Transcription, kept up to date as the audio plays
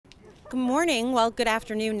Good morning. Well, good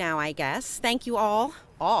afternoon now, I guess. Thank you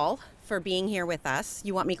all for being here with us.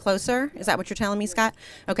 You want me closer? Is that what you're telling me, Scott?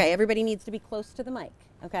 Okay, everybody needs to be close to the mic,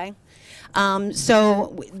 okay?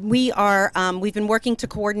 We've been working to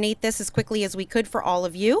coordinate this as quickly as we could for all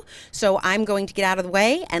of you. So I'm going to get out of the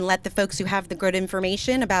way and let the folks who have the good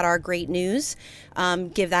information about our great news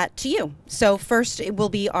give that to you. So first it will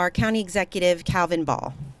be our County Executive, Calvin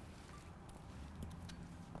Ball.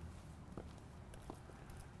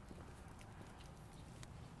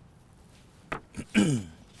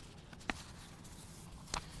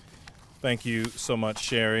 Thank you so much,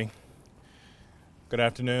 Sherry. Good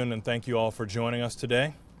afternoon, and thank you all for joining us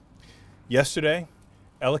today. Yesterday,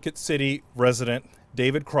 Ellicott City resident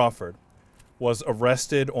David Crawford was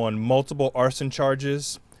arrested on multiple arson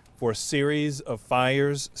charges for a series of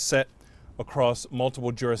fires set across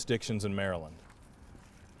multiple jurisdictions in Maryland.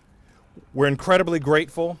 We're incredibly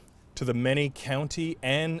grateful to the many county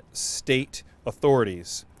and state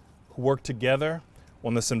authorities who worked together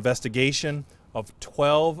on this investigation of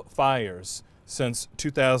 12 fires since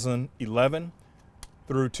 2011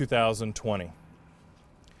 through 2020.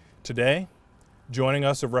 Today, joining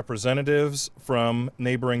us are representatives from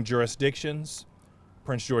neighboring jurisdictions,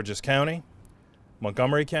 Prince George's County,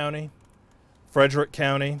 Montgomery County, Frederick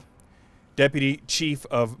County, Deputy Chief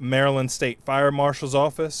of Maryland State Fire Marshal's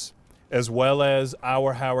Office, as well as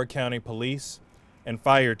our Howard County Police and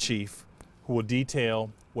Fire Chief, who will detail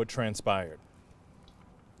what transpired.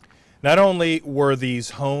 Not only were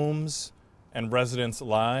these homes and residents'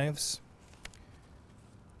 lives,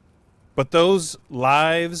 but those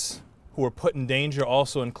lives who were put in danger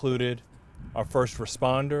also included our first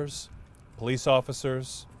responders, police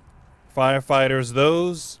officers, firefighters,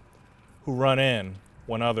 those who run in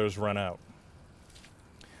when others run out.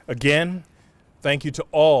 Again, thank you to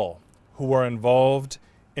all who were involved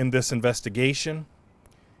in this investigation.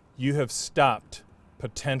 You have stopped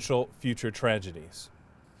potential future tragedies.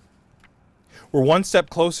 We're one step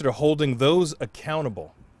closer to holding those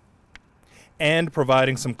accountable and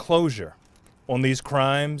providing some closure on these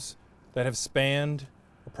crimes that have spanned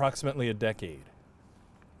approximately a decade.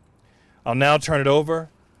 I'll now turn it over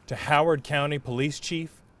to Howard County Police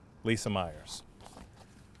Chief Lisa Myers.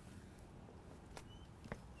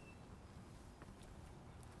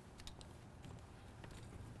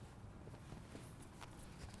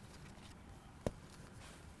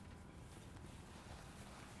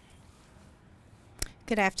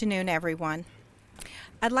 Good afternoon, everyone.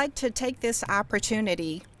 I'd like to take this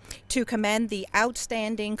opportunity to commend the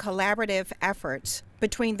outstanding collaborative efforts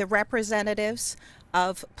between the representatives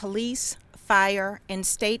of police, fire, and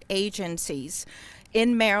state agencies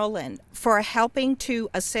in Maryland for helping to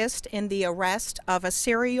assist in the arrest of a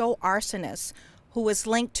serial arsonist who was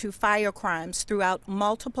linked to fire crimes throughout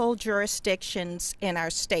multiple jurisdictions in our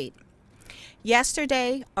state.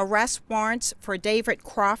 Yesterday, arrest warrants for David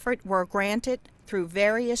Crawford were granted through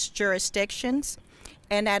various jurisdictions,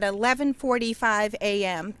 and at 11:45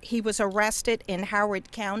 a.m. he was arrested in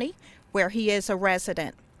Howard County, where he is a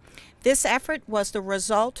resident. This effort was the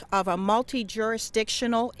result of a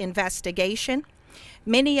multi-jurisdictional investigation.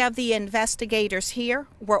 Many of the investigators here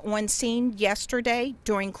were on scene yesterday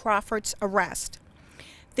during Crawford's arrest.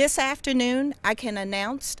 This afternoon, I can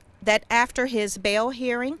announce that after his bail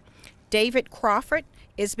hearing, David Crawford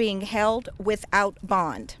is being held without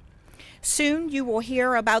bond. Soon you will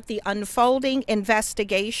hear about the unfolding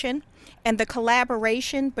investigation and the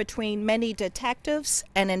collaboration between many detectives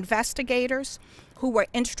and investigators who were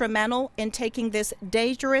instrumental in taking this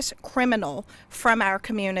dangerous criminal from our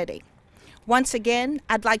community. Once again,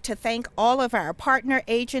 I'd like to thank all of our partner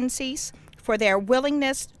agencies for their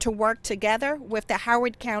willingness to work together with the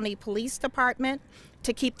Howard County Police Department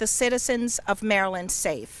to keep the citizens of Maryland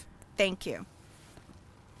safe. Thank you.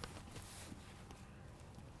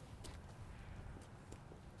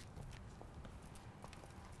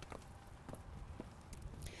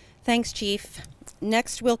 Thanks, Chief.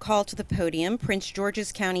 Next, we'll call to the podium Prince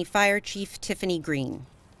George's County Fire Chief Tiffany Green.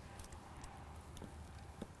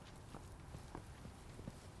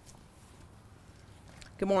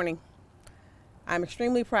 Good morning. I'm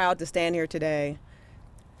extremely proud to stand here today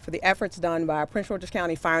for the efforts done by our Prince George's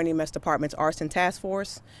County Fire and EMS Department's Arson Task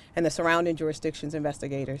Force and the surrounding jurisdictions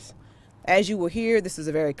investigators. As you will hear, this is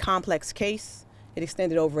a very complex case. It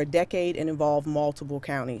extended over a decade and involved multiple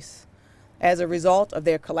counties. As a result of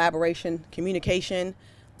their collaboration, communication,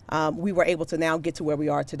 we were able to now get to where we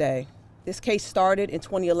are today. This case started in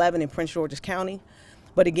 2011 in Prince George's County,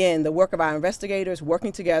 but again, the work of our investigators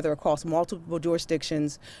working together across multiple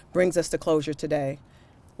jurisdictions brings us to closure today.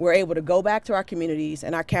 We're able to go back to our communities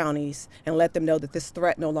and our counties and let them know that this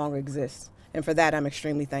threat no longer exists. And for that, I'm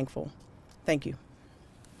extremely thankful. Thank you.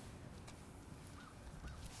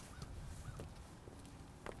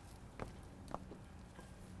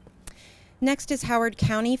 Next is Howard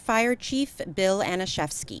County Fire Chief Bill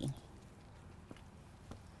Anashevsky.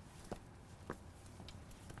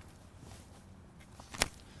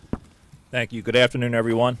 Thank you. Good afternoon,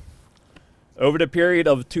 everyone. Over the period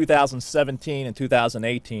of 2017 and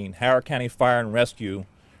 2018, Howard County Fire and Rescue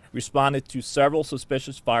responded to several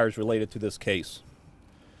suspicious fires related to this case.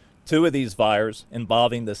 2 of these fires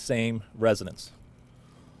involving the same residence.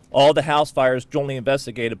 All the house fires jointly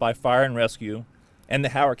investigated by Fire and Rescue and the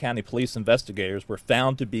Howard County Police investigators were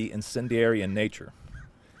found to be incendiary in nature,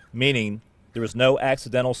 meaning there was no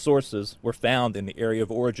accidental sources were found in the area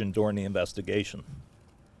of origin during the investigation.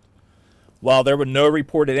 While there were no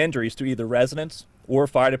reported injuries to either residents or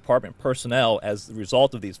fire department personnel as the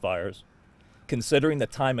result of these fires, considering the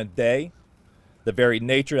time of day, the very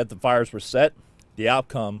nature that the fires were set, the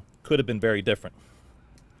outcome could have been very different.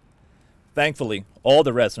 Thankfully, all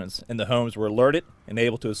the residents in the homes were alerted and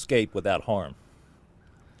able to escape without harm.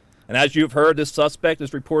 And as you've heard, this suspect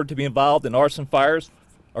is reported to be involved in arson fires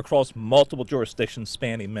across multiple jurisdictions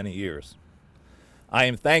spanning many years. I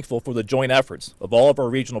am thankful for the joint efforts of all of our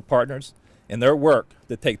regional partners and their work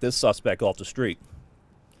to take this suspect off the street.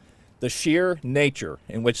 The sheer nature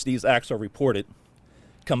in which these acts are reported,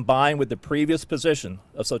 combined with the previous position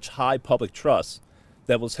of such high public trust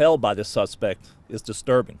that was held by this suspect, is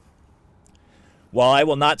disturbing. While I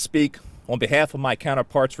will not speak on behalf of my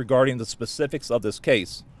counterparts regarding the specifics of this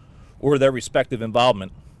case or their respective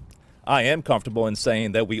involvement, I am comfortable in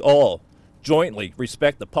saying that we all jointly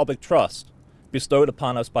respect the public trust bestowed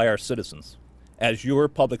upon us by our citizens as your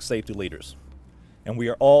public safety leaders, and we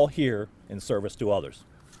are all here in service to others.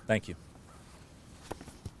 Thank you.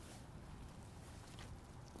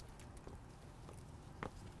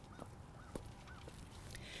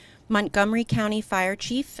 Montgomery County Fire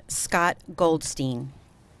Chief Scott Goldstein.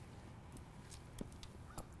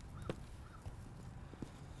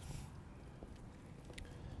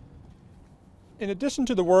 In addition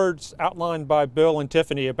to the words outlined by Bill and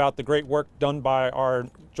Tiffany about the great work done by our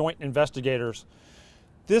joint investigators,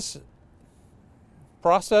 this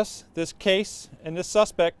process, this case, and this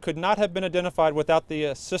suspect could not have been identified without the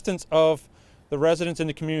assistance of the residents in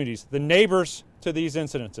the communities, the neighbors to these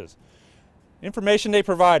incidences. Information they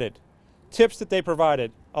provided, tips that they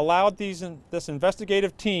provided, allowed this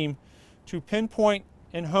investigative team to pinpoint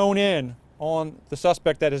and hone in on the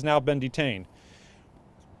suspect that has now been detained.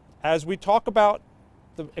 As we talk about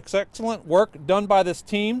the excellent work done by this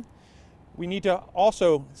team, we need to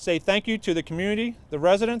also say thank you to the community, the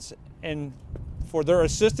residents, and for their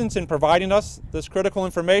assistance in providing us this critical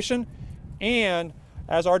information. And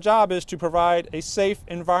as our job is to provide a safe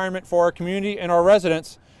environment for our community and our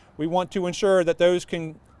residents, we want to ensure that those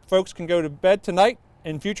folks can go to bed tonight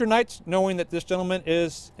and future nights knowing that this gentleman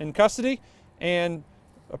is in custody, and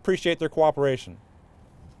appreciate their cooperation.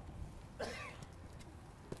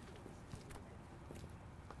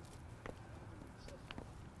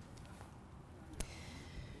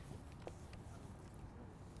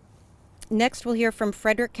 Next, we'll hear from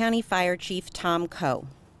Frederick County Fire Chief Tom Coe.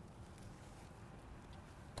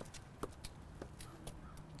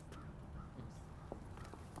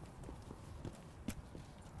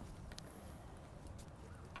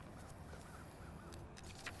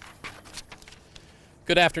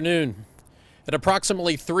 Good afternoon. At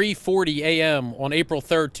approximately 3:40 a.m. on April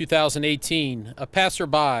 3rd, 2018, a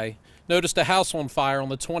passerby noticed a house on fire on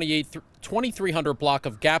the 2300 block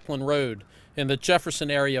of Gaplin Road in the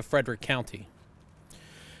Jefferson area of Frederick County.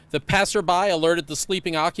 The passerby alerted the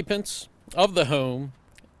sleeping occupants of the home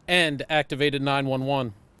and activated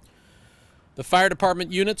 911. The fire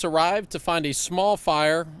department units arrived to find a small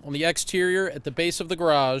fire on the exterior at the base of the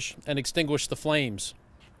garage and extinguished the flames.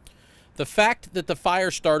 The fact that the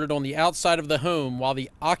fire started on the outside of the home while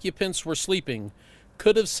the occupants were sleeping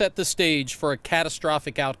could have set the stage for a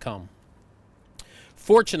catastrophic outcome.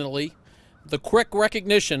 Fortunately, the quick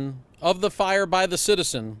recognition of the fire by the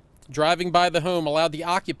citizen driving by the home allowed the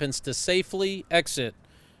occupants to safely exit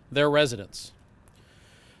their residence.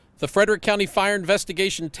 The Frederick County Fire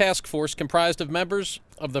Investigation Task Force, comprised of members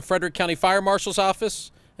of the Frederick County Fire Marshal's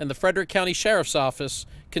Office and the Frederick County Sheriff's Office,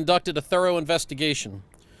 conducted a thorough investigation.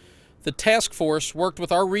 The task force worked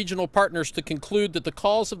with our regional partners to conclude that the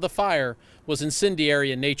cause of the fire was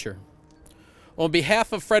incendiary in nature. On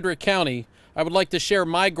behalf of Frederick County, I would like to share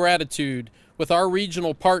my gratitude with our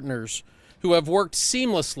regional partners who have worked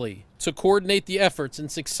seamlessly to coordinate the efforts in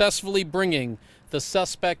successfully bringing the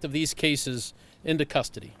suspect of these cases into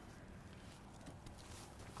custody.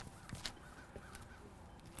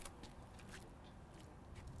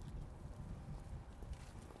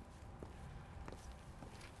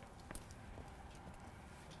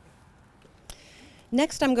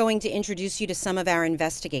 Next, I'm going to introduce you to some of our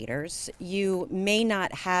investigators. You may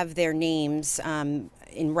not have their names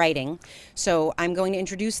in writing, so I'm going to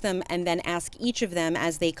introduce them and then ask each of them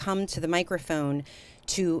as they come to the microphone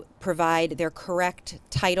to provide their correct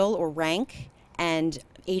title or rank and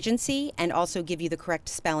agency, and also give you the correct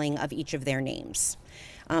spelling of each of their names.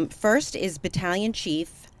 First is Battalion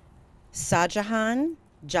Chief Shahjahan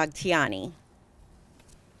Jagtiani.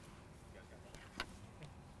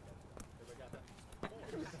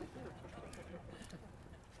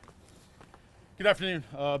 Good afternoon,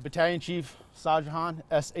 Battalion Chief Shahjahan,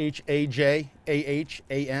 S-H-A-J-A-H-A-N,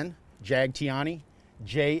 Jagtiani,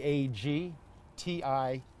 J-A-G-T-I-A-N-I.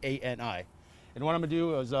 And what I'm gonna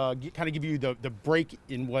do is kind of give you the break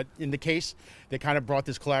in the case that kind of brought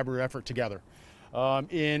this collaborative effort together.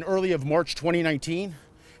 In early of March 2019,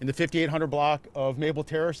 in the 5800 block of Maple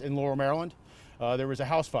Terrace in Laurel, Maryland, there was a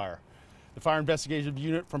house fire. The Fire Investigative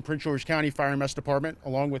Unit from Prince George's County Fire and Mess Department,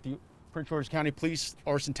 along with the Prince George's County Police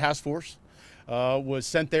Arson Task Force, was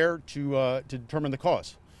sent there to determine the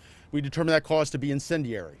cause. We determined that cause to be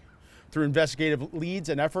incendiary. Through investigative leads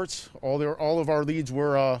and efforts, all of our leads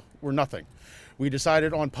were nothing. We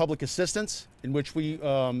decided on public assistance, in which we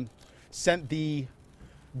sent the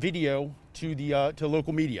video to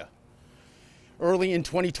local media. Early in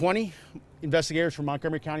 2020, investigators from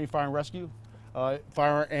Montgomery County Fire and Rescue,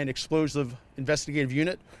 Fire and Explosive Investigative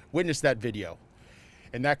Unit witnessed that video,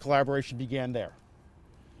 and that collaboration began there.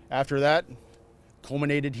 After that,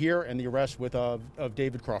 culminated here in the arrest of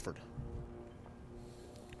David Crawford.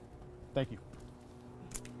 Thank you.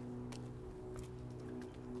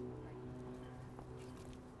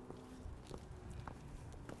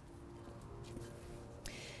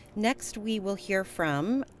 Next, we will hear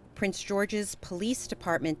from Prince George's Police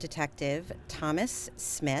Department Detective Thomas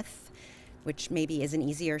Smith, which maybe is an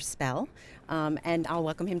easier spell, and I'll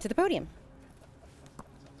welcome him to the podium.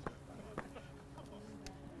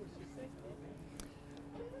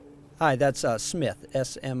 Hi, that's Smith,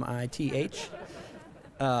 S-M-I-T-H.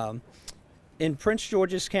 In Prince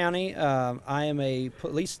George's County, I am a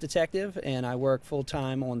police detective, and I work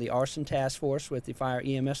full-time on the Arson Task Force with the Fire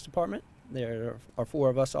EMS Department. There are 4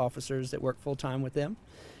 of us officers that work full-time with them.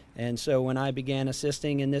 And so when I began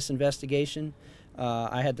assisting in this investigation,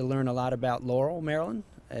 I had to learn a lot about Laurel, Maryland,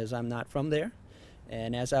 as I'm not from there.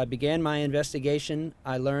 And as I began my investigation,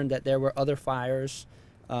 I learned that there were other fires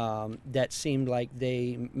that seemed like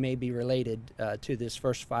they may be related to this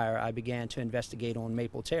first fire I began to investigate on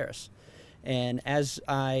Maple Terrace. And as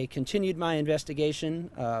I continued my investigation,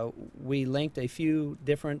 we linked a few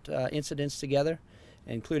different incidents together,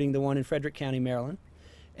 including the one in Frederick County, Maryland.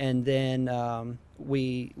 And then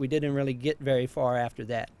we didn't really get very far after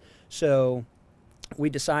that. So we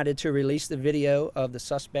decided to release the video of the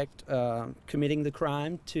suspect committing the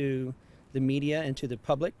crime to the media and to the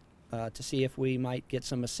public, to see if we might get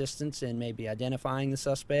some assistance in maybe identifying the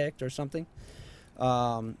suspect or something.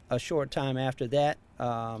 A short time after that,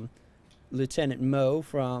 Lieutenant Moe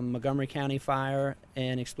from Montgomery County Fire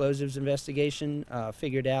and Explosives Investigation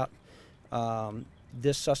figured out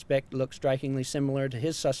this suspect looked strikingly similar to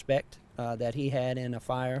his suspect that he had in a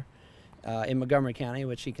fire in Montgomery County,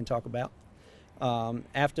 which he can talk about.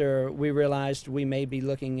 After we realized we may be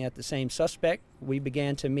looking at the same suspect, we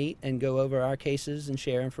began to meet and go over our cases and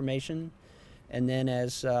share information. And then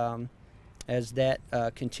as that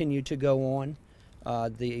continued to go on,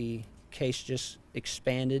 the case just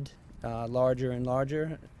expanded larger and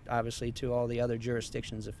larger, obviously to all the other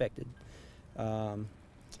jurisdictions affected.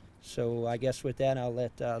 So I guess with that, I'll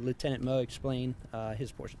let Lieutenant Moe explain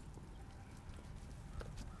his portion.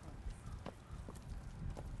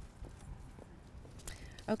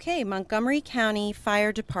 Okay, Montgomery County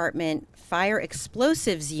Fire Department Fire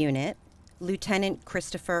Explosives Unit, Lieutenant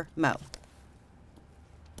Christopher Moe.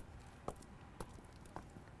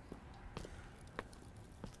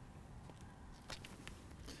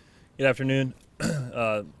 Good afternoon.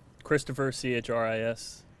 Christopher,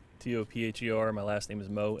 C-H-R-I-S-T-O-P-H-E-R. My last name is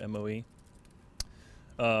Moe, M-O-E.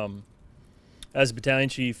 As Battalion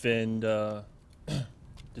Chief and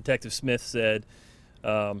Detective Smith said,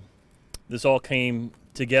 this all came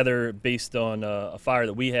together based on a fire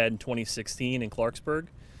that we had in 2016 in Clarksburg.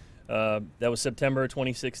 That was September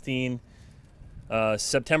 2016.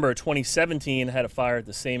 September of 2017, I had a fire at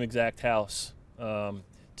the same exact house. To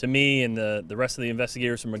me and the rest of the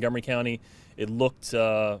investigators from Montgomery County, it looked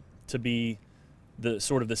to be the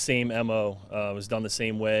sort of the same MO. It was done the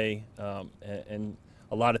same way, and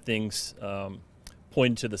a lot of things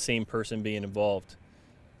pointed to the same person being involved.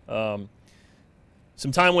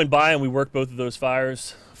 Some time went by and we worked both of those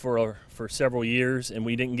fires for several years, and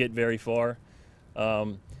we didn't get very far.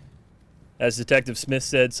 as Detective Smith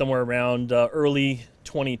said, somewhere around early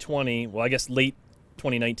 2020, well, I guess late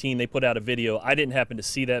 2019, they put out a video. I didn't happen to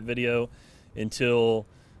see that video until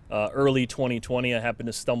early 2020. I happened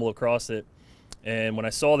to stumble across it. And when I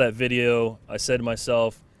saw that video, I said to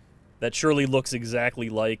myself, that surely looks exactly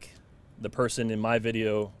like the person in my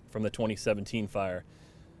video from the 2017 fire.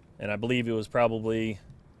 And I believe it was probably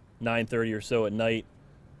 9:30 or so at night.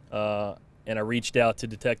 And I reached out to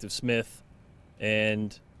Detective Smith,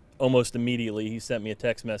 and almost immediately he sent me a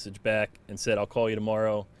text message back and said, "I'll call you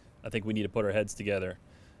tomorrow. I think we need to put our heads together."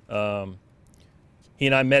 He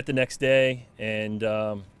and I met the next day, and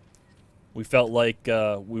we felt like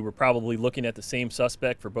we were probably looking at the same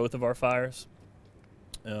suspect for both of our fires.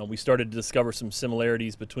 We started to discover some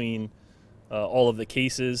similarities between all of the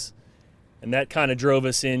cases, and that kind of drove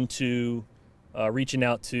us into reaching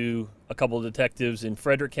out to a couple of detectives in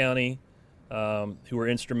Frederick County who were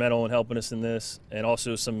instrumental in helping us in this, and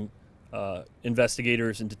also some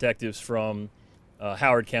investigators and detectives from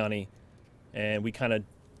Howard County. And we kind of,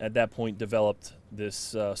 at that point, developed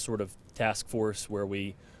this sort of task force where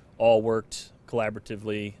we all worked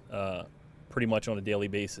collaboratively pretty much on a daily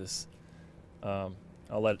basis. I'll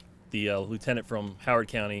let the lieutenant from Howard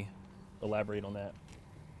County elaborate on that.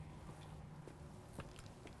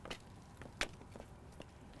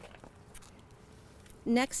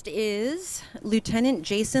 Next is Lieutenant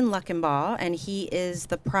Jason Luckenbaugh, and he is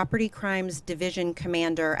the Property Crimes Division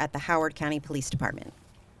Commander at the Howard County Police Department.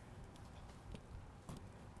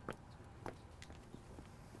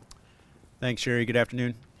 Thanks, Sherry. Good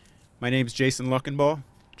afternoon. My name is Jason Luckenbaugh,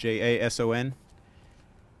 Jason Luckenbaugh.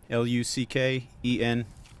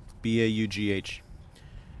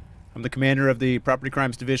 I'm the commander of the Property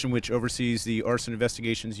Crimes Division, which oversees the Arson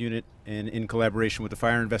Investigations Unit, and in collaboration with the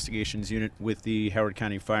Fire Investigations Unit with the Howard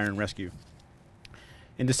County Fire and Rescue.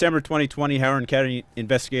 In December 2020, Howard County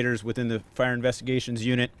investigators within the Fire Investigations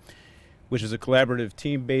Unit, which is a collaborative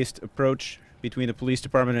team-based approach between the Police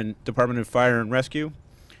Department and Department of Fire and Rescue,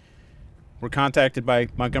 were contacted by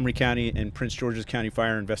Montgomery County and Prince George's County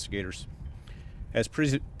fire investigators. As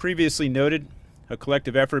previously noted, a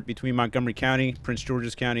collective effort between Montgomery County, Prince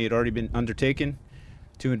George's County had already been undertaken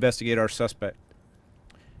to investigate our suspect.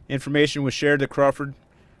 Information was shared that Crawford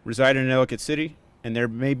resided in Ellicott City, and there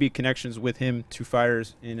may be connections with him to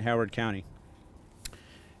fires in Howard County.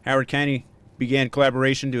 Howard County began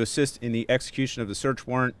collaboration to assist in the execution of the search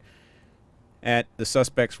warrant at the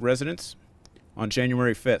suspect's residence on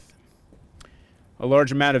January 5th. A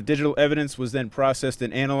large amount of digital evidence was then processed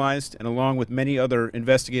and analyzed, and along with many other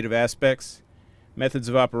investigative aspects, methods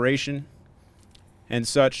of operation, and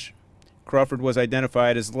such, Crawford was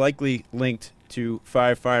identified as likely linked to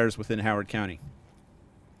 5 fires within Howard County.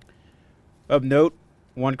 Of note,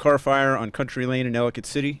 one car fire on Country Lane in Ellicott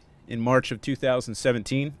City in March of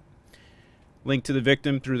 2017, linked to the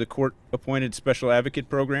victim through the court-appointed Special Advocate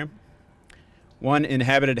Program. One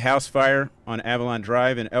inhabited house fire on Avalon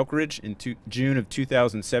Drive in Elkridge in June of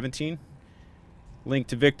 2017, linked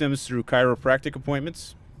to victims through chiropractic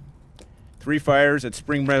appointments. 3 fires at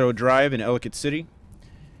Spring Meadow Drive in Ellicott City.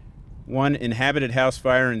 One inhabited house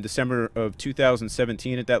fire in December of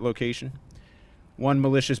 2017 at that location. One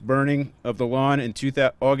malicious burning of the lawn in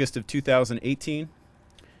August of 2018.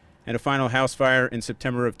 And a final house fire in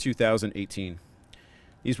September of 2018.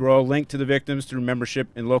 These were all linked to the victims through membership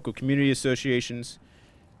in local community associations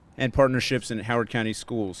and partnerships in Howard County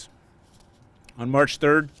schools. On March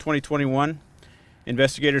 3rd, 2021,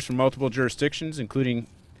 investigators from multiple jurisdictions, including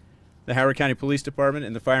the Howard County Police Department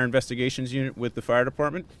and the Fire Investigations Unit with the Fire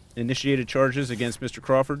Department, initiated charges against Mr.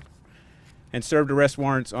 Crawford and served arrest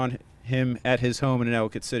warrants on him at his home in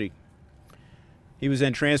Ellicott City. He was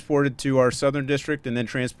then transported to our Southern District and then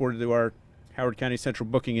transported to our Howard County Central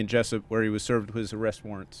Booking in Jessup, where he was served with his arrest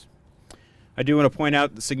warrants. I do want to point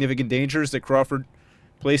out the significant dangers that Crawford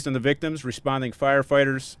placed on the victims, responding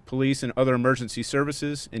firefighters, police, and other emergency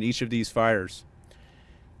services in each of these fires.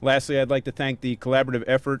 Lastly, I'd like to thank the collaborative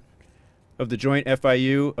effort of the joint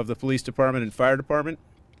FIU of the Police Department and Fire Department,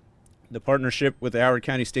 the partnership with the Howard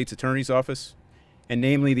County State's Attorney's Office, and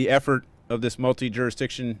namely the effort of this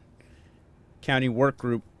multi-jurisdiction county work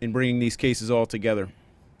group in bringing these cases all together.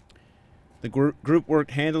 The group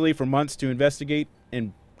worked handily for months to investigate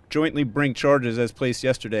and jointly bring charges as placed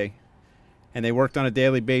yesterday, and they worked on a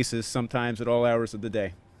daily basis, sometimes at all hours of the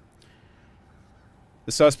day.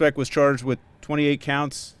 The suspect was charged with 28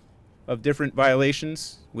 counts of different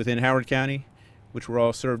violations within Howard County, which were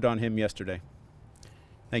all served on him yesterday.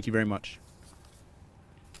 Thank you very much.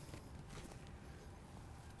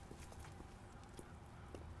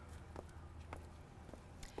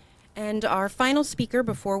 And our final speaker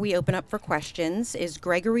before we open up for questions is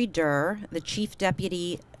Gregory Durr, the Chief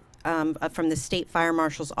Deputy from the State Fire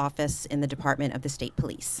Marshal's Office in the Department of the State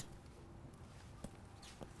Police.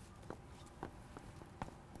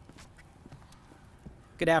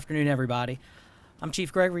 Good afternoon, everybody. I'm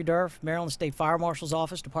Chief Gregory Durr, Maryland State Fire Marshal's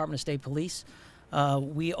Office, Department of State Police.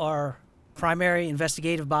 We are primary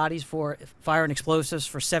investigative bodies for fire and explosives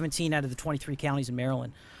for 17 out of the 23 counties in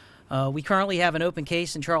Maryland. We currently have an open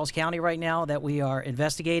case in Charles County right now that we are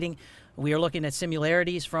investigating. We are looking at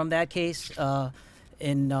similarities from that case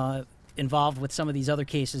involved with some of these other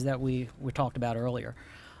cases that we talked about earlier.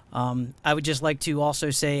 I would just like to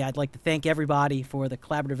also say I'd like to thank everybody for the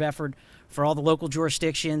collaborative effort, for all the local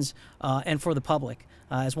jurisdictions, and for the public.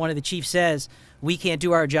 As one of the chiefs says, we can't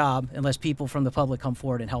do our job unless people from the public come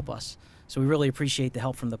forward and help us. So we really appreciate the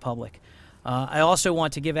help from the public. I also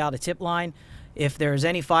want to give out a tip line. If there's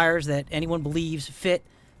any fires that anyone believes fit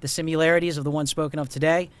the similarities of the ones spoken of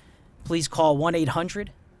today, please call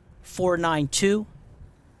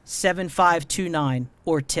 1-800-492-7529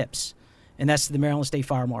 or TIPS. And that's the Maryland State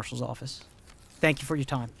Fire Marshal's Office. Thank you for your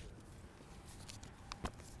time.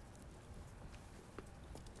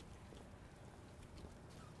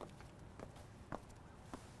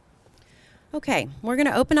 Okay, we're going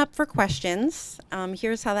to open up for questions.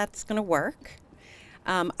 Here's how that's going to work.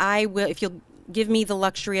 I will, if you'll give me the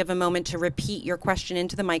luxury of a moment to repeat your question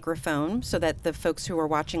into the microphone so that the folks who are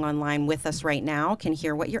watching online with us right now can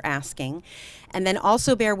hear what you're asking. And then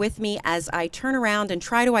also bear with me as I turn around and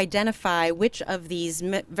try to identify which of these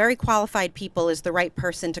very qualified people is the right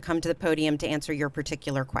person to come to the podium to answer your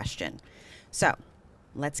particular question. So,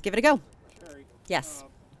 let's give it a go. Sherry, yes.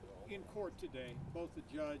 In court today, both the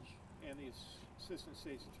judge and the assistant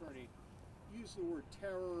state's attorney used the word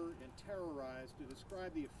terror and terrorize to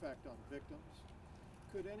describe the effect on victims.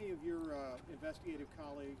 Could any of your investigative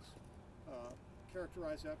colleagues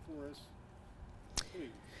characterize that for us,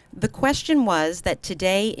 please? The question was that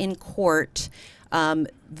today in court,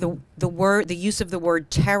 the use of the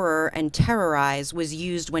word terror and terrorize was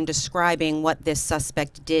used when describing what this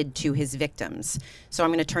suspect did to his victims. So I'm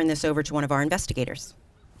going to turn this over to one of our investigators.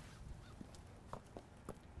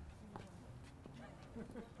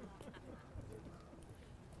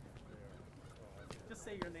 Just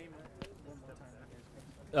say your name one more time.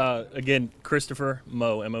 Again, Christopher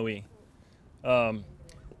Moe, M-O-E.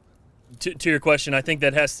 To your question, I think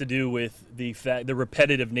that has to do with the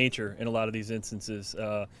repetitive nature in a lot of these instances.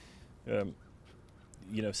 You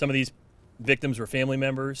know, some of these victims were family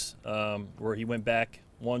members, where he went back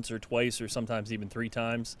once or twice or sometimes even 3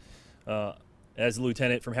 times. As the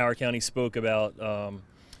lieutenant from Howard County spoke about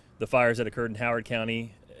the fires that occurred in Howard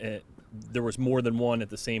County, there was more than one at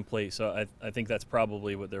the same place. So I think that's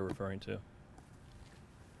probably what they're referring to.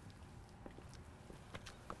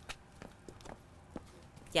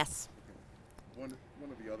 Yes. One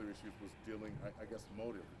of the other issues was dealing, I guess,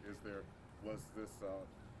 motive. Was this,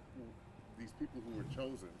 these people who were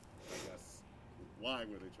chosen, I guess, why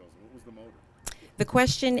were they chosen? What was the motive? The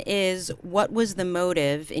question is, what was the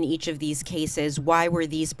motive in each of these cases? Why were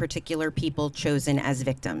these particular people chosen as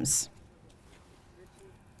victims?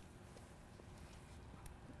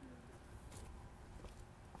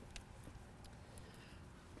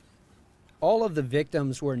 All of the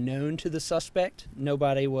victims were known to the suspect.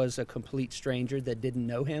 Nobody was a complete stranger that didn't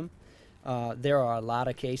know him. There are a lot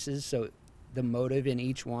of cases, so the motive in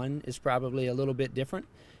each one is probably a little bit different,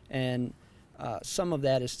 and some of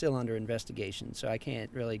that is still under investigation, so I can't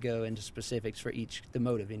really go into specifics for the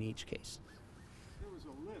motive in each case. There was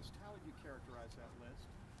a list. How would you characterize that list?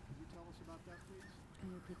 Could you tell us about that, please? Can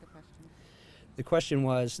you repeat the question? The question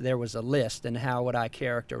was, there was a list, and how would I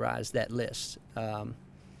characterize that list?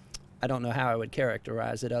 I don't know how I would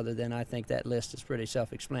characterize it other than I think that list is pretty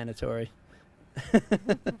self-explanatory. Do you know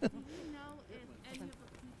if any of the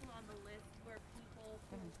people on the list were people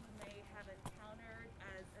who he may have encountered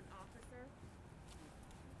as an officer?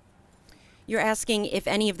 You're asking if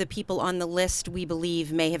any of the people on the list we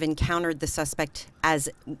believe may have encountered the suspect as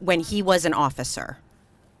when he was an officer.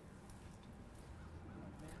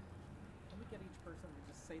 Can we get each person to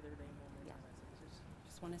just say their name one more time?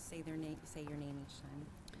 Just want to say your name each time.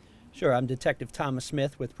 Sure, I'm Detective Thomas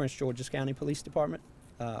Smith with Prince George's County Police Department,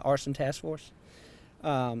 Arson Task Force.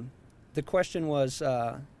 The question was,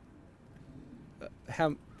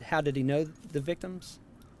 how did he know the victims?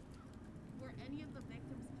 Were any of the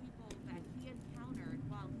victims people that he encountered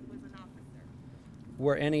while he was an officer?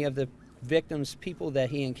 Were any of the victims people that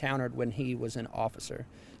he encountered when he was an officer?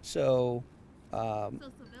 So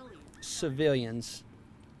civilians,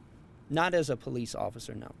 not as a police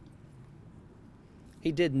officer, no.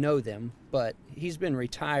 he did know them, but he's been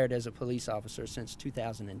retired as a police officer since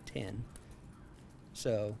 2010.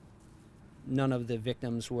 So none of the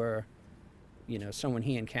victims were, you know, someone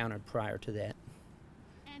he encountered prior to that.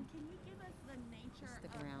 And can you give us the nature of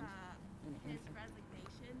his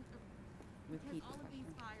resignation? Because all of these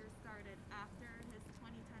fires started after his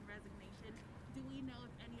 2010 resignation. Do we know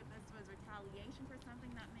if any of this was retaliation for something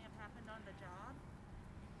that may have happened on the job?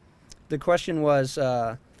 The question was,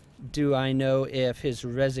 do I know if his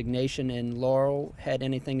resignation in Laurel had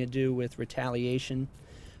anything to do with retaliation?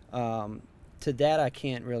 To that, I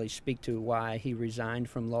can't really speak to why he resigned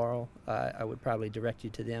from Laurel. I would probably direct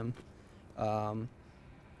you to them.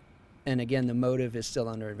 And again, the motive is still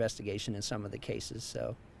under investigation in some of the cases,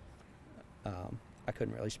 so I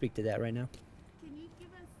couldn't really speak to that right now. Can you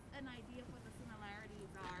give us an idea of what the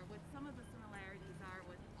similarities are, what some of the similarities are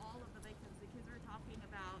with all of the victims? Because we're talking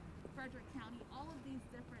about Frederick County, all of these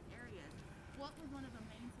different areas. What was one of the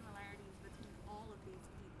main similarities between all of these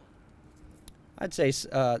people? I'd say,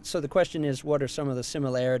 so the question is, what are some of the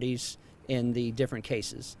similarities in the different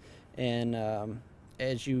cases? And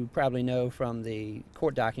as you probably know from the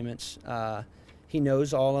court documents, he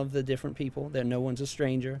knows all of the different people. No one's a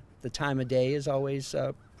stranger. The time of day is always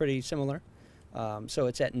pretty similar. So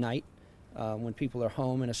it's at night when people are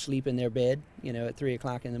home and asleep in their bed. You know, at 3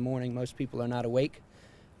 o'clock in the morning, most people are not awake.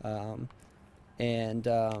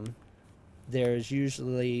 There's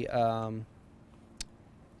usually,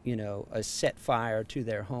 you know, a set fire to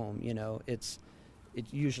their home. You know, it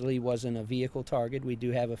usually wasn't a vehicle target. We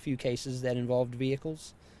do have a few cases that involved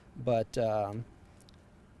vehicles, but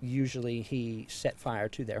usually he set fire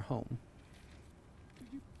to their home. Could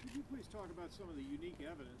you please talk about some of the unique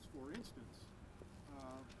evidence? For instance,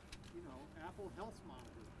 you know, Apple Health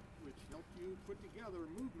Monitor, which helped you put together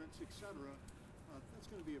movements, etc. That's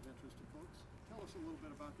going to be of interest to folks. Tell us a little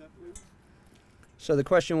bit about that, please. So the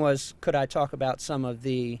question was, could I talk about some of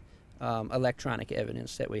the electronic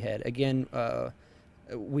evidence that we had? Again,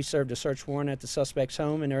 we served a search warrant at the suspect's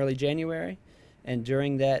home in early January, and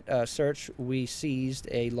during that search, we seized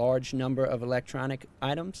a large number of electronic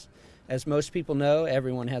items. As most people know,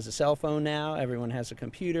 everyone has a cell phone now, everyone has a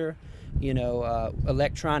computer. You know,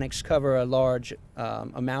 electronics cover a large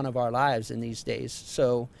amount of our lives in these days.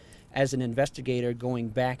 So as an investigator going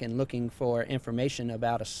back and looking for information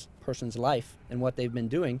about a person's life and what they've been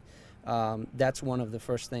doing, that's one of the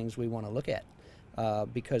first things we want to look at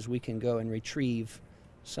because we can go and retrieve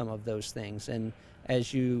some of those things. And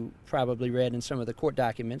as you probably read in some of the court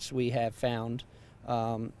documents, we have found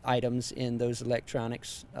items in those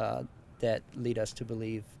electronics that lead us to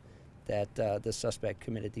believe that the suspect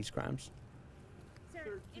committed these crimes.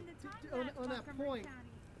 Sir, in the time on that point,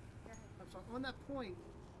 I'm sorry, on that point,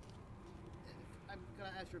 I'm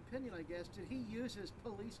going to ask your opinion, I guess. Did he use his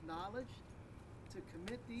police knowledge to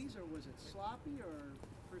commit these, or was it sloppy, or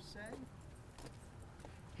per se?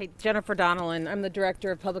 Hey, Jennifer Donnellan. I'm the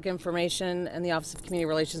Director of Public Information and the Office of Community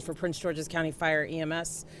Relations for Prince George's County Fire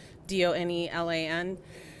EMS, DONELAN.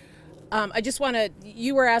 I just want to,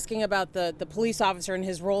 you were asking about the police officer and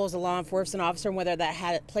his role as a law enforcement officer and whether that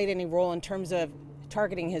had played any role in terms of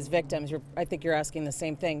targeting his victims. I think you're asking the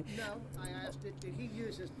same thing. No, I asked, did he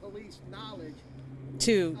use his police knowledge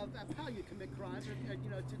of how you commit crimes? Or, you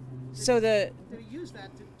know, did he use that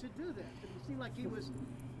to do that? Did he seem like he was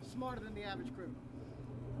smarter than the average criminal?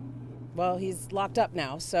 Well, he's locked up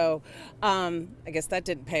now, so I guess that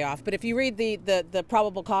didn't pay off. But if you read the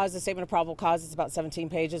probable cause, the statement of probable cause, it's about 17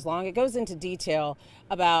 pages long. It goes into detail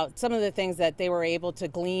about some of the things that they were able to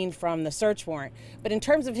glean from the search warrant. But in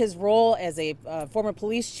terms of his role as a former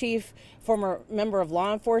police chief, former member of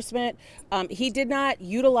law enforcement, he did not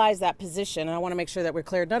utilize that position. And I want to make sure that we're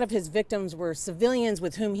clear. None of his victims were civilians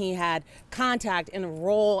with whom he had contact in a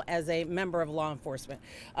role as a member of law enforcement.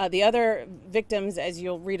 The other victims, as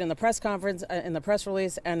you'll read in the press conference, in the press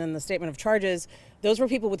release, and in the statement of charges, those were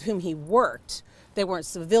people with whom he worked. They weren't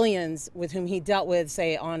civilians with whom he dealt with,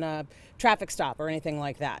 say, on a traffic stop or anything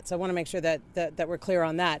like that. So I want to make sure that we're clear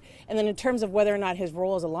on that. And then in terms of whether or not his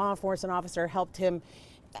role as a law enforcement officer helped him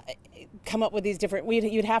come up with these different,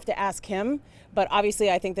 you'd have to ask him. But obviously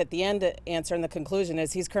I think that the end answer and the conclusion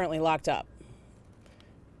is he's currently locked up.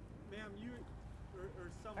 Ma'am, you or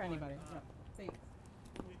someone, Or anybody.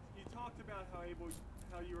 you talked about how you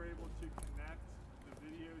were able to connect the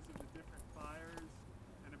videos of the different fires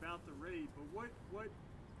and about the raid, but what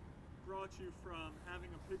brought you from having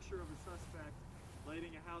a picture of a suspect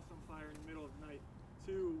lighting a house on fire in the middle of the night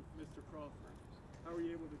to Mr. Crawford? How were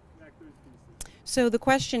you able to connect those pieces? So the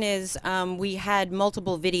question is, we had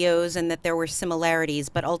multiple videos and that there were similarities,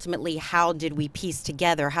 but ultimately, how did we piece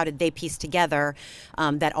together? How did they piece together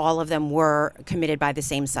that all of them were committed by the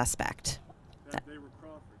same suspect? That they were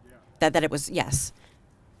Crawford, yeah. That it was, yes.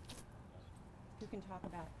 Who can talk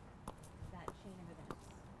about that chain of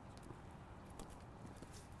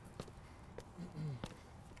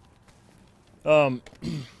events?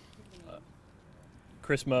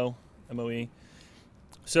 Chris Moe, MOE.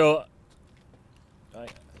 So,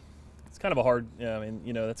 it's kind of a hard. Yeah, I mean,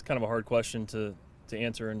 you know, that's kind of a hard question to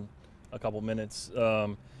answer in a couple minutes.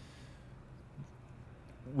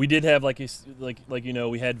 We did have, like you know,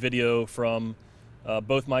 we had video from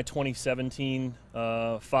both my 2017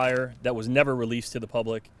 fire that was never released to the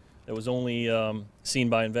public. That was only seen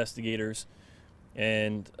by investigators.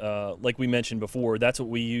 And like we mentioned before, that's what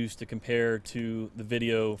we used to compare to the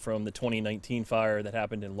video from the 2019 fire that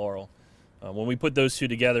happened in Laurel. When we put those two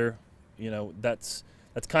together, you know, that's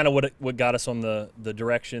kind of what got us on the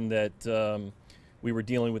direction that we were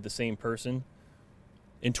dealing with the same person.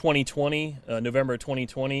 In 2020, November of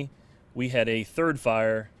 2020, we had a third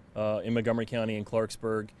fire in Montgomery County in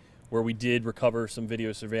Clarksburg, where we did recover some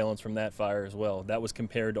video surveillance from that fire as well. That was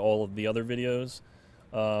compared to all of the other videos.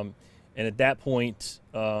 And at that point,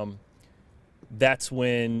 that's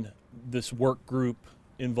when this work group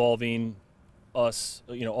involving us,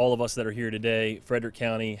 you know, all of us that are here today, Frederick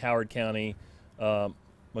County, Howard County,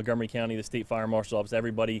 Montgomery County, the State Fire Marshal's Office,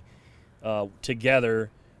 everybody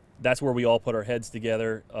together, that's where we all put our heads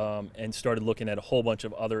together and started looking at a whole bunch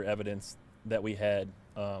of other evidence that we had.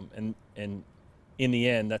 And in the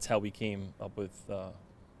end, that's how we came up with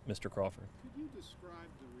Mr. Crawford. Could you describe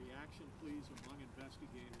the reaction, please, among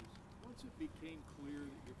investigators once it became clear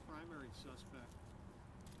that your primary suspect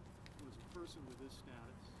was a person with this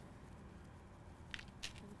status?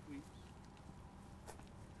 Please.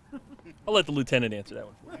 I'll let the lieutenant answer that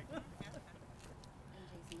one for you.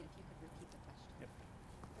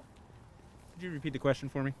 Could you repeat the question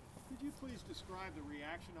for me? Could you please describe the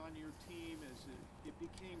reaction on your team as it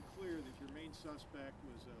became clear that your main suspect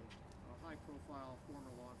was a high-profile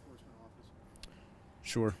former law enforcement officer?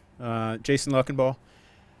 Sure. Jason Luckenball.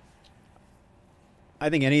 I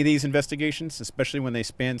think any of these investigations, especially when they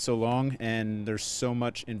span so long and there's so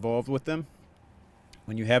much involved with them,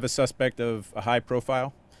 when you have a suspect of a high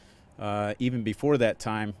profile, even before that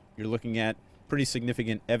time, you're looking at pretty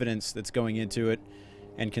significant evidence that's going into it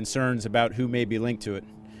and concerns about who may be linked to it.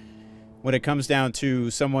 When it comes down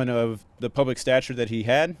to someone of the public stature that he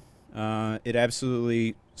had, it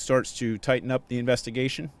absolutely starts to tighten up the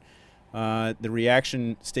investigation. The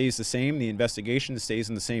reaction stays the same, the investigation stays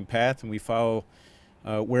in the same path, and we follow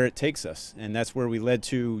where it takes us. And that's where we led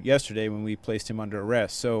to yesterday when we placed him under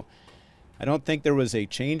arrest. So I don't think there was a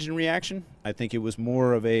change in reaction. I think it was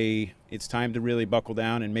more of it's time to really buckle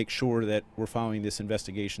down and make sure that we're following this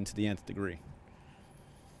investigation to the nth degree.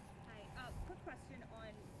 Quick question on,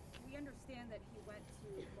 we understand that he went to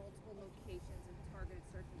multiple locations and targeted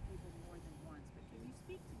certain people more than once, but can you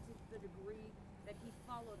speak to the degree that he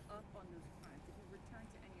followed up on those crimes? Did he return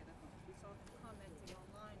to any of the homes? We saw him commenting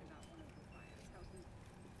online about one of the fires, how he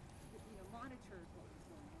monitored what was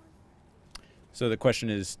going on. So the question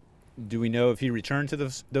is, do we know if he returned to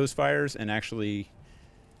those fires and actually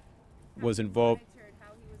was involved?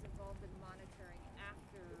 How he was involved in monitoring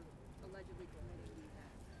after allegedly committing the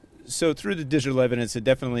event? So through the digital evidence, it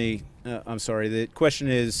definitely, I'm sorry, the question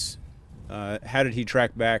is, how did he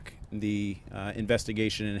track back the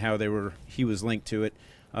investigation and how he was linked to it,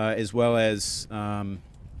 as well as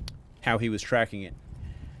how he was tracking it.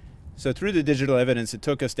 So through the digital evidence, it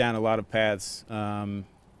took us down a lot of paths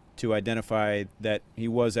to identify that he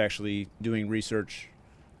was actually doing research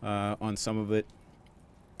on some of it,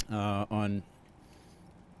 on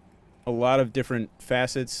a lot of different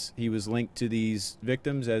facets. He was linked to these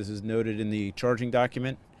victims, as is noted in the charging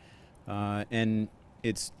document, and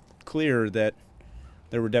it's clear that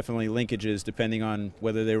there were definitely linkages depending on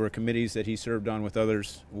whether they were committees that he served on with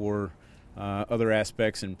others or other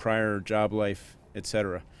aspects in prior job life,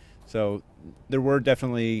 etc. So there was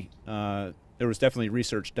definitely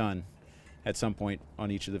research done at some point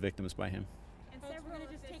on each of the victims by him. And we're going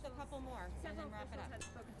to just take a couple more and then wrap it up. Have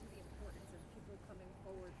spoken to the importance of people coming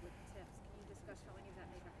forward with tips. Can you discuss how any of that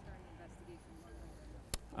may have turned the investigation one way or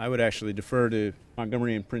another? I would actually defer to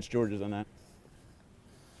Montgomery and Prince George's on that.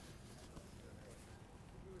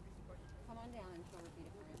 Come on down and she'll repeat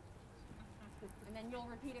it for you. And then you'll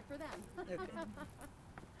repeat it for them. Okay.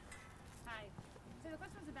 Hi. So the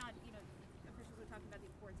question was about, officials were talking about the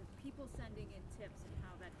importance of people sending in tips and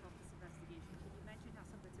how that helped this investigation. Can you mention how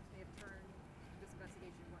some of the tips may have turned this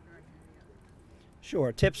investigation in one direction or the other?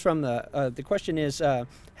 Sure. Tips from the question is,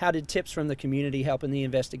 how did tips from the community help in the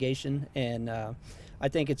investigation? And I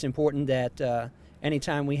think it's important that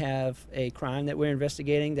anytime we have a crime that we're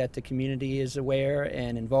investigating, that the community is aware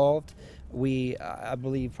and involved. I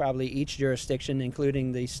believe probably each jurisdiction,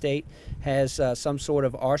 including the state, has some sort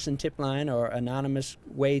of arson tip line or anonymous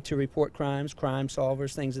way to report crimes, crime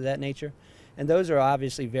solvers, things of that nature. And those are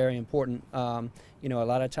obviously very important. You know, a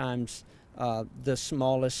lot of times the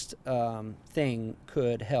smallest thing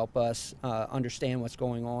could help us understand what's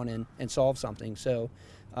going on and solve something. So,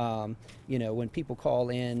 you know, when people call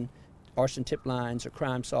in arson tip lines or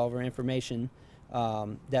crime solver information,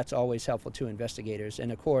 that's always helpful to investigators.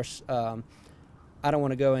 And of course, I don't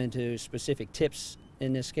want to go into specific tips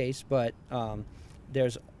in this case, but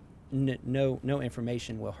there's no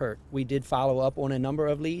information will hurt. We did follow up on a number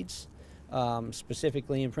of leads,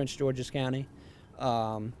 specifically in Prince George's County,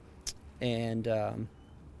 and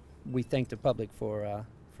we thank the public for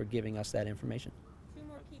giving us that information. Two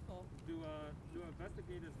more people. Do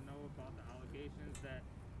investigators know about the allegations that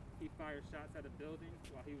he fired shots at a building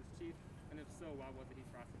while he was chief? And if so, why wasn't he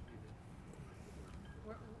prosecuted?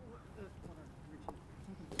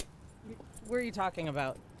 Where are you talking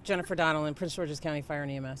about? Jennifer Donnellan, Prince George's County Fire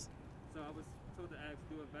and EMS. So I was told to ask,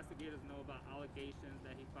 do investigators know about allegations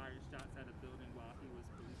that he fired shots at a building while he was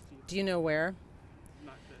police chief? Do you know where?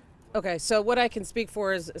 Not that. Okay, so what I can speak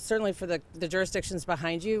for is certainly for the jurisdictions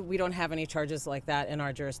behind you, we don't have any charges like that in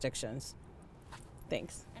our jurisdictions.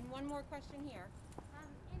 Thanks. And one more question here.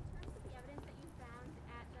 In terms of the evidence that you found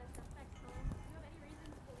at the suspect's home, do you have any reason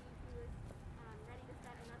to believe he was ready to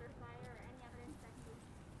set another fire, or any evidence that he was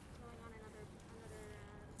going on another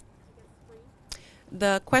spree?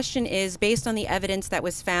 The question is, based on the evidence that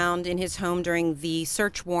was found in his home during the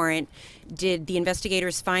search warrant, did the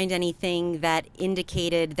investigators find anything that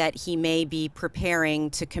indicated that he may be preparing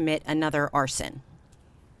to commit another arson?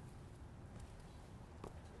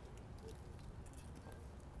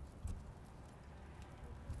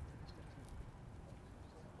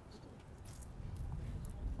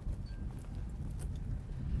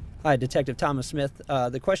 Hi, Detective Thomas Smith.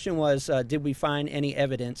 The question was, did we find any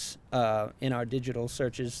evidence in our digital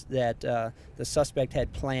searches that the suspect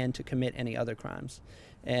had planned to commit any other crimes?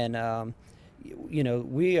 And, you know,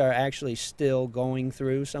 we are actually still going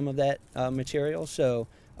through some of that material. So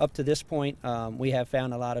up to this point, we have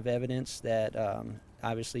found a lot of evidence that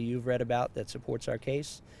obviously you've read about that supports our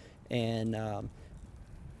case. And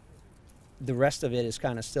the rest of it is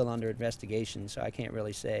kind of still under investigation, so I can't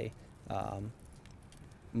really say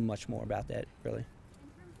much more about that, really. In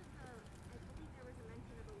terms of I think there was a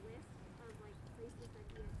mention of a list of like places that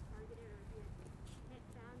he had targeted or he had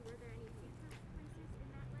found. Were there any recent places in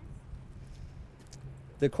that list?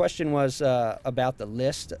 The question was about the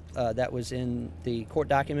list that was in the court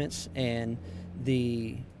documents, and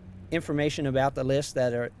the information about the list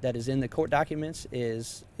that is in the court documents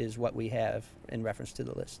is what we have in reference to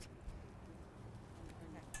the list.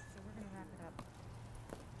 Okay, so we're going to wrap it up.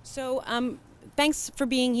 So, thanks for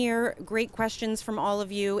being here. Great questions from all of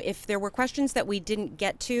you. If there were questions that we didn't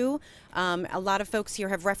get to, a lot of folks here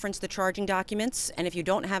have referenced the charging documents, and if you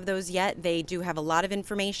don't have those yet, they do have a lot of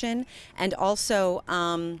information. And also,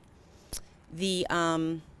 I'm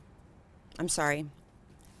sorry.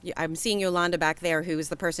 I'm seeing Yolanda back there, who is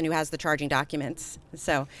the person who has the charging documents.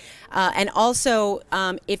 So, and also,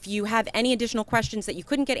 if you have any additional questions that you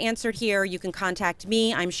couldn't get answered here, you can contact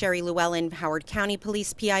me. I'm Sherry Llewellyn, Howard County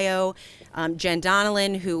Police PIO. Jen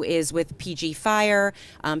Donnellan, who is with PG Fire.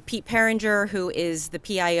 Pete Peringer, who is the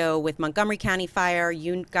PIO with Montgomery County Fire.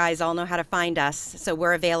 You guys all know how to find us, so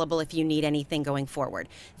we're available if you need anything going forward.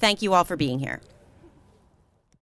 Thank you all for being here.